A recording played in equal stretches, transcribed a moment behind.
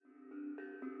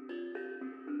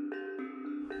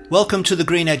Welcome to the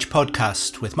Green Edge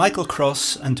podcast with Michael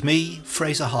Cross and me,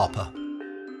 Fraser Harper.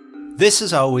 This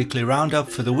is our weekly roundup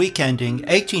for the week ending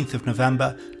 18th of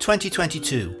November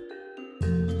 2022.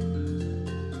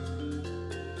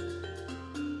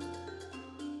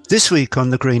 This week on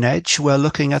the Green Edge, we're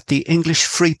looking at the English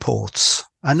free ports.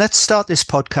 And let's start this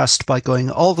podcast by going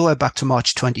all the way back to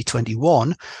March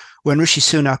 2021, when Rishi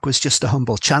Sunak was just a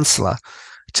humble chancellor,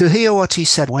 to hear what he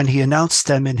said when he announced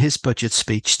them in his budget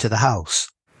speech to the House.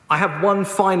 I have one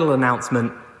final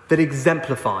announcement that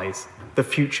exemplifies the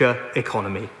future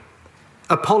economy.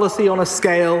 A policy on a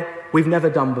scale we've never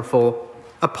done before.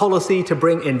 A policy to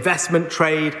bring investment,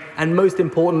 trade, and most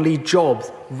importantly,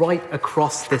 jobs right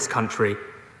across this country.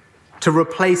 To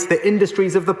replace the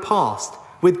industries of the past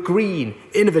with green,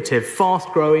 innovative,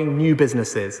 fast-growing new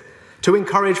businesses. To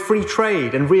encourage free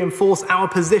trade and reinforce our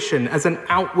position as an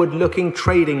outward-looking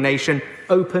trading nation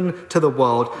open to the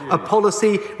world. A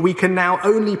policy we can now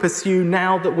only pursue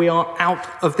now that we are out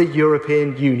of the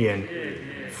European Union.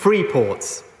 Free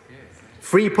ports.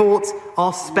 Free ports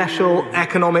are special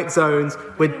economic zones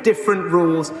with different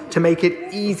rules to make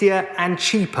it easier and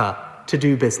cheaper to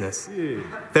do business.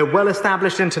 They're well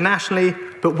established internationally,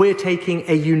 but we're taking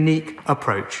a unique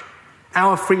approach.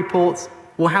 Our free ports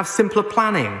will have simpler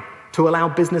planning to allow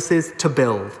businesses to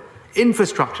build,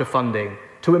 infrastructure funding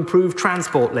to improve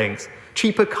transport links,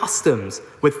 cheaper customs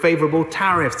with favourable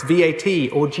tariffs,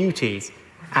 VAT or duties,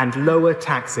 and lower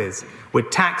taxes with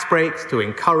tax breaks to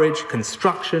encourage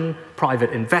construction, private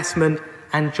investment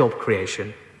and job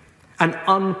creation. An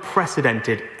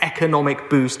unprecedented economic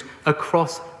boost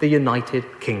across the United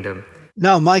Kingdom.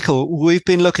 Now, Michael, we've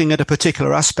been looking at a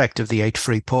particular aspect of the 8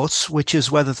 free ports, which is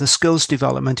whether the skills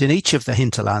development in each of the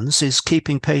hinterlands is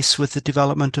keeping pace with the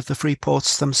development of the free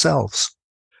ports themselves.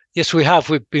 Yes, we have.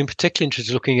 We've been particularly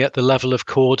interested in looking at the level of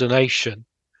coordination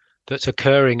that's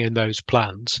occurring in those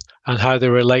plans and how they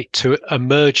relate to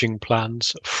emerging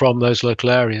plans from those local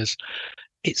areas.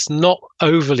 It's not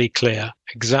overly clear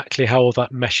exactly how all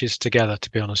that meshes together,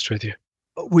 to be honest with you.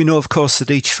 We know, of course, that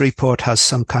each free port has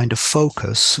some kind of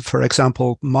focus. For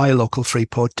example, my local free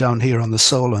port down here on the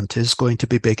Solent is going to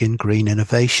be big in green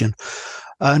innovation.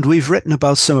 And we've written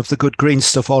about some of the good green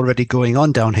stuff already going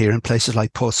on down here in places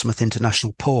like Portsmouth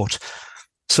International Port.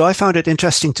 So I found it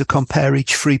interesting to compare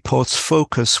each free port's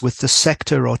focus with the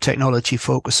sector or technology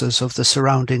focuses of the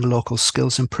surrounding local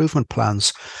skills improvement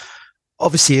plans.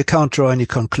 Obviously, you can't draw any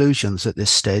conclusions at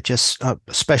this stage,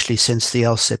 especially since the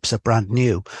LSIPs are brand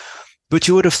new. But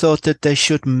you would have thought that they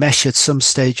should mesh at some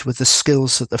stage with the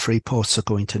skills that the free ports are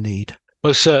going to need.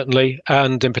 Most certainly,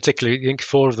 and in particular, I think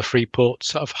 4 of the free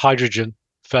ports have hydrogen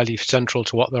fairly central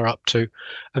to what they're up to,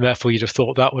 and therefore you'd have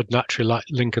thought that would naturally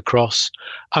link across.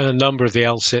 And a number of the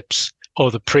LSIPs or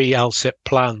the pre-LSIP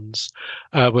plans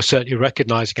were certainly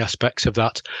recognising aspects of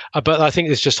that. But I think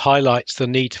this just highlights the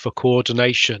need for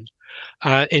coordination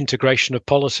and integration of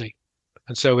policy.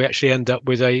 And so we actually end up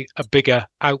with a bigger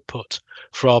output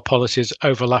for our policies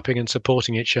overlapping and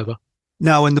supporting each other.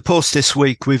 Now, in the post this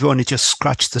week, we've only just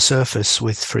scratched the surface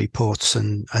with free ports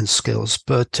and skills,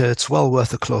 but it's well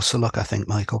worth a closer look, I think,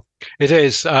 Michael. It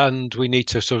is, and we need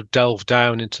to sort of delve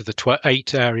down into the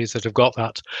 8 areas that have got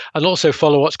that, and also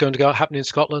follow what's going to happen in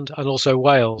Scotland and also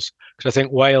Wales, because I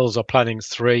think Wales are planning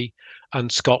 3 and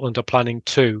Scotland are planning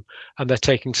 2, and they're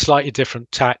taking slightly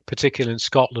different tack, particularly in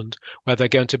Scotland, where they're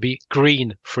going to be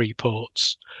green free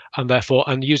ports, and therefore,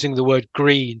 and using the word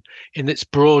green in its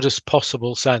broadest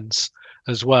possible sense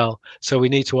as well. So we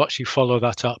need to actually follow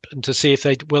that up and to see if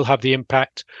they will have the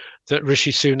impact that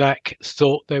Rishi Sunak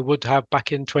thought they would have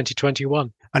back in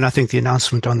 2021. And I think the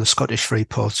announcement on the Scottish free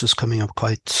ports is coming up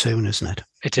quite soon, isn't it?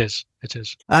 It is. It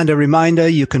is. And a reminder,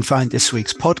 you can find this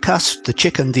week's podcast, The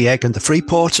Chicken, the Egg and the Free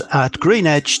Port, at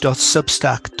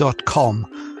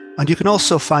greenedge.substack.com. And you can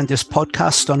also find this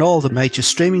podcast on all the major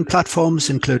streaming platforms,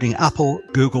 including Apple,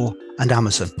 Google and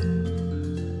Amazon.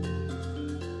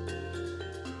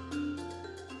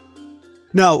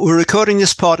 Now, we're recording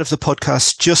this part of the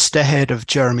podcast just ahead of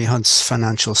Jeremy Hunt's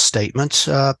financial statement.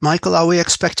 Michael, are we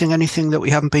expecting anything that we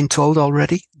haven't been told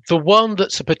already? The one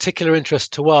that's a particular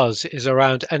interest to us is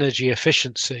around energy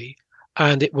efficiency,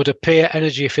 and it would appear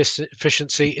energy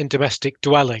efficiency in domestic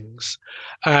dwellings.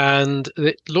 And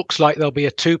it looks like there'll be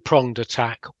a 2-pronged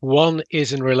attack. One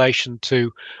is in relation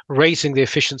to raising the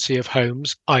efficiency of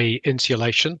homes, i.e.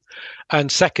 insulation,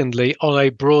 and secondly, on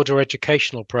a broader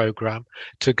educational programme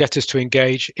to get us to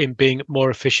engage in being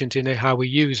more efficient in how we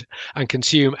use and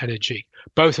consume energy,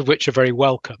 both of which are very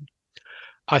welcome.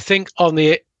 I think on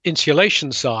the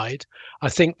insulation side, I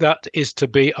think that is to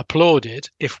be applauded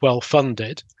if well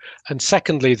funded. And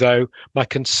secondly, though, my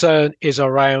concern is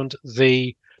around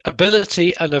the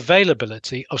ability and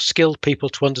availability of skilled people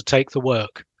to undertake the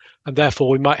work. And therefore,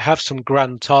 we might have some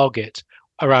grand target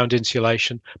around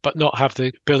insulation, but not have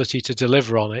the ability to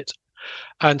deliver on it.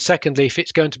 And secondly, if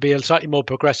it's going to be a slightly more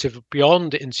progressive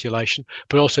beyond insulation,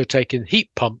 but also taking heat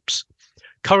pumps.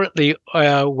 Currently,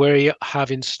 we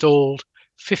have installed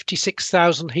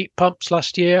 56,000 heat pumps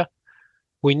last year.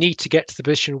 We need to get to the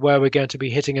position where we're going to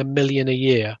be hitting 1 million a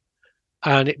year.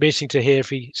 And it'd be interesting to hear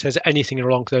if he says anything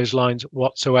along those lines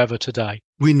whatsoever today.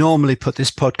 We normally put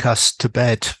this podcast to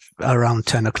bed around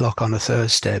 10 o'clock on a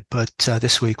Thursday, but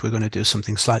this week we're going to do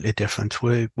something slightly different.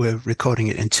 We're recording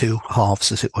it in two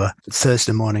halves, as it were.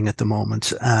 Thursday morning at the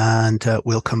moment, and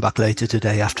we'll come back later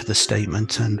today after the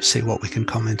statement and see what we can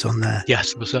comment on there.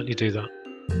 Yes, we'll certainly do that.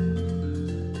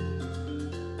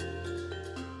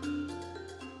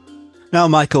 Now,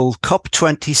 Michael,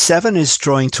 COP27 is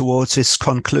drawing towards its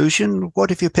conclusion. What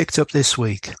have you picked up this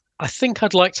week? I think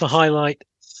I'd like to highlight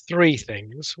 3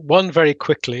 things. One very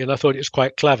quickly, and I thought it was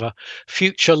quite clever.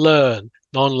 Future Learn,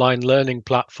 an online learning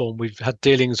platform we've had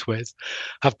dealings with,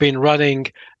 have been running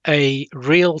a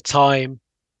real-time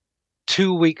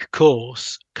 2-week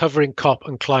course covering COP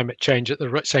and climate change at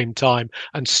the same time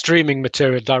and streaming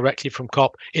material directly from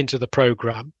COP into the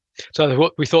programme. So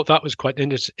we thought that was quite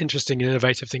an interesting and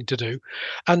innovative thing to do.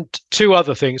 And 2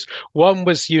 other things. One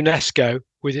was UNESCO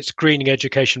with its Greening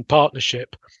Education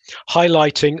Partnership,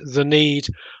 highlighting the need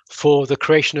for the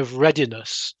creation of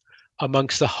readiness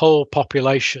amongst the whole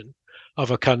population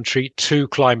of a country to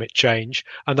climate change.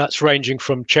 And that's ranging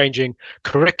from changing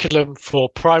curriculum for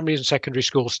primary and secondary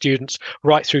school students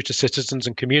right through to citizens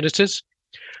and communities.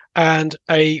 And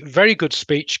a very good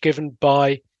speech given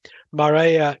by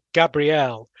Maria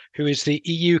Gabriel, who is the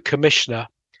EU Commissioner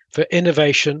for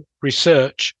Innovation,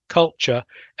 Research, Culture,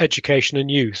 Education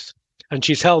and Youth. And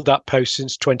she's held that post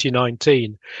since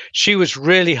 2019. She was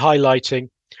really highlighting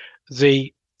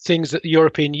the things that the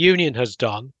European Union has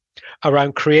done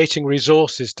around creating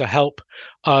resources to help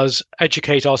us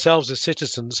educate ourselves as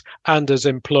citizens and as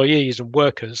employees and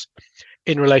workers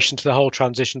in relation to the whole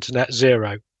transition to net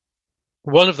zero.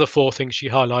 One of the 4 things she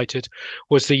highlighted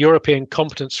was the European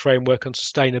Competence Framework on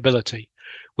Sustainability,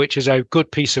 which is a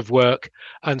good piece of work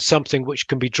and something which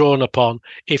can be drawn upon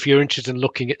if you're interested in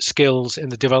looking at skills, in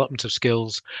the development of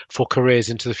skills for careers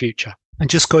into the future. And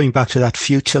just going back to that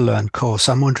Future Learn course,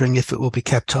 I'm wondering if it will be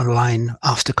kept online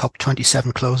after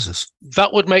COP27 closes.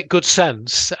 That would make good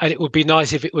sense, and it would be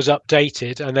nice if it was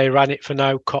updated and they ran it for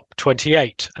now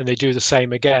COP28 and they do the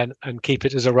same again and keep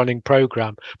it as a running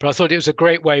programme. But I thought it was a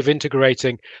great way of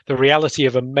integrating the reality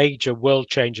of a major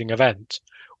world-changing event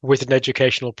with an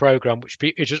educational programme which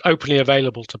is openly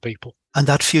available to people. And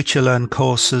that Future Learn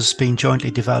course has been jointly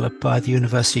developed by the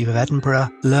University of Edinburgh,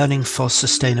 Learning for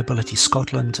Sustainability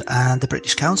Scotland and the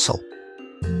British Council.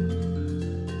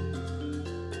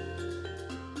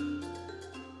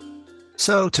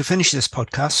 So to finish this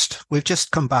podcast, we've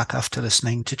just come back after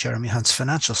listening to Jeremy Hunt's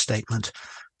financial statement,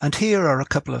 and here are a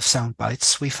couple of sound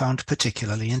bites we found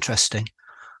particularly interesting.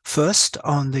 First,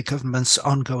 on the government's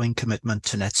ongoing commitment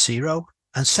to net zero,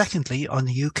 and secondly, on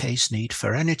the UK's need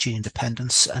for energy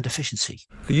independence and efficiency.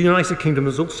 The United Kingdom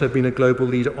has also been a global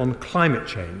leader on climate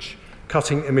change,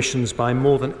 cutting emissions by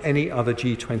more than any other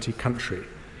G20 country.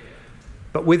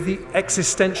 But with the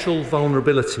existential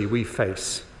vulnerability we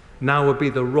face, now would be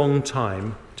the wrong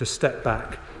time to step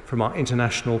back from our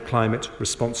international climate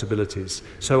responsibilities.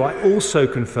 So I also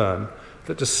confirm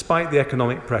that despite the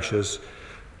economic pressures,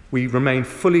 we remain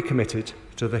fully committed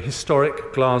to the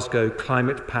historic Glasgow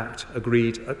Climate Pact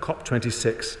agreed at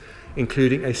COP26,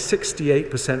 including a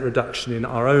 68% reduction in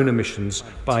our own emissions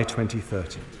by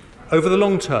 2030. Over the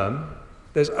long term,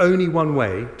 there's only one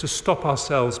way to stop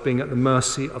ourselves being at the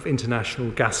mercy of international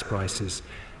gas prices: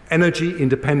 energy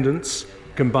independence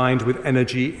combined with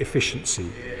energy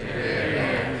efficiency.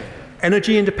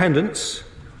 Energy independence,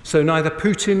 so neither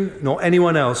Putin nor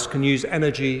anyone else can use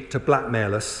energy to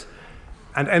blackmail us,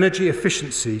 and energy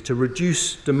efficiency to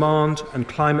reduce demand and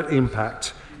climate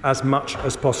impact as much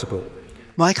as possible.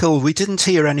 Michael, we didn't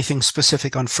hear anything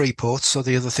specific on free ports or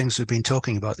the other things we've been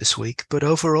talking about this week, but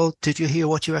overall, did you hear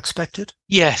what you expected?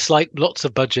 Yes, like lots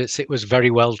of budgets, it was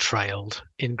very well trailed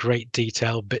in great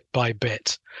detail, bit by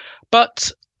bit. But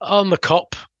on the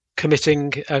COP,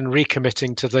 committing and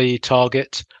recommitting to the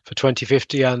target for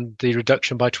 2050 and the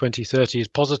reduction by 2030 is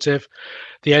positive.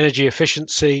 The energy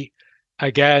efficiency,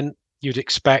 again, you'd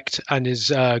expect and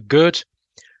is good.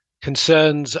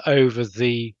 Concerns over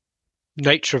the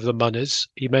nature of the monies.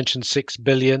 He mentioned 6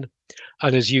 billion,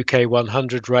 and as UK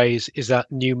 100 raise, is that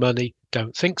new money?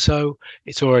 Don't think so.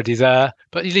 It's already there,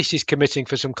 but at least he's committing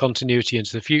for some continuity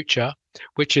into the future,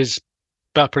 which is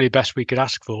probably best we could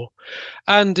ask for.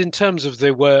 And in terms of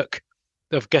the work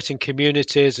of getting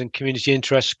communities and community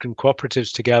interests and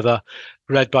cooperatives together,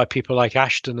 led by people like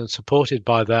Ashton and supported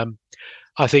by them,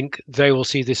 I think they will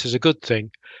see this as a good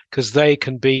thing, because they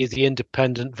can be the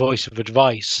independent voice of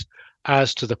advice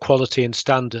as to the quality and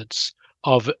standards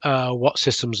of what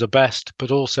systems are best,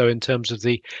 but also in terms of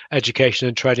the education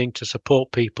and training to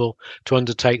support people to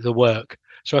undertake the work.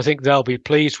 So I think they'll be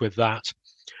pleased with that.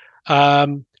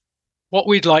 What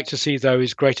we'd like to see, though,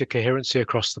 is greater coherency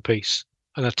across the piece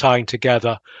and a tying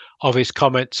together of his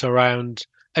comments around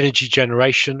energy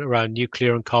generation, around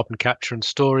nuclear and carbon capture and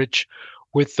storage,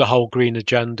 with the whole green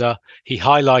agenda. He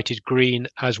highlighted green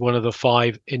as one of the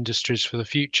 5 industries for the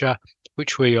future,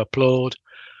 which we applaud,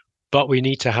 but we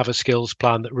need to have a skills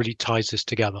plan that really ties this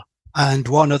together. And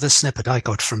one other snippet I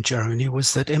got from Jeremy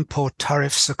was that import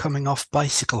tariffs are coming off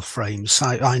bicycle frames.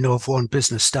 I know of one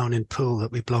business down in Poole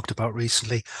that we blogged about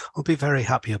recently. We'll be very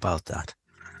happy about that.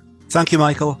 Thank you,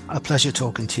 Michael. A pleasure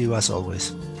talking to you as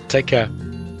always. Take care.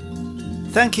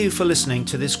 Thank you for listening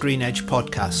to this Green Edge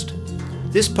podcast.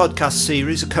 This podcast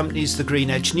series accompanies the Green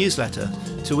Edge newsletter,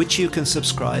 to which you can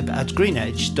subscribe at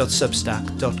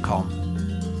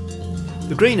greenedge.substack.com.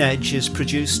 The Green Edge is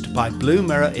produced by Blue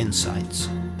Mirror Insights.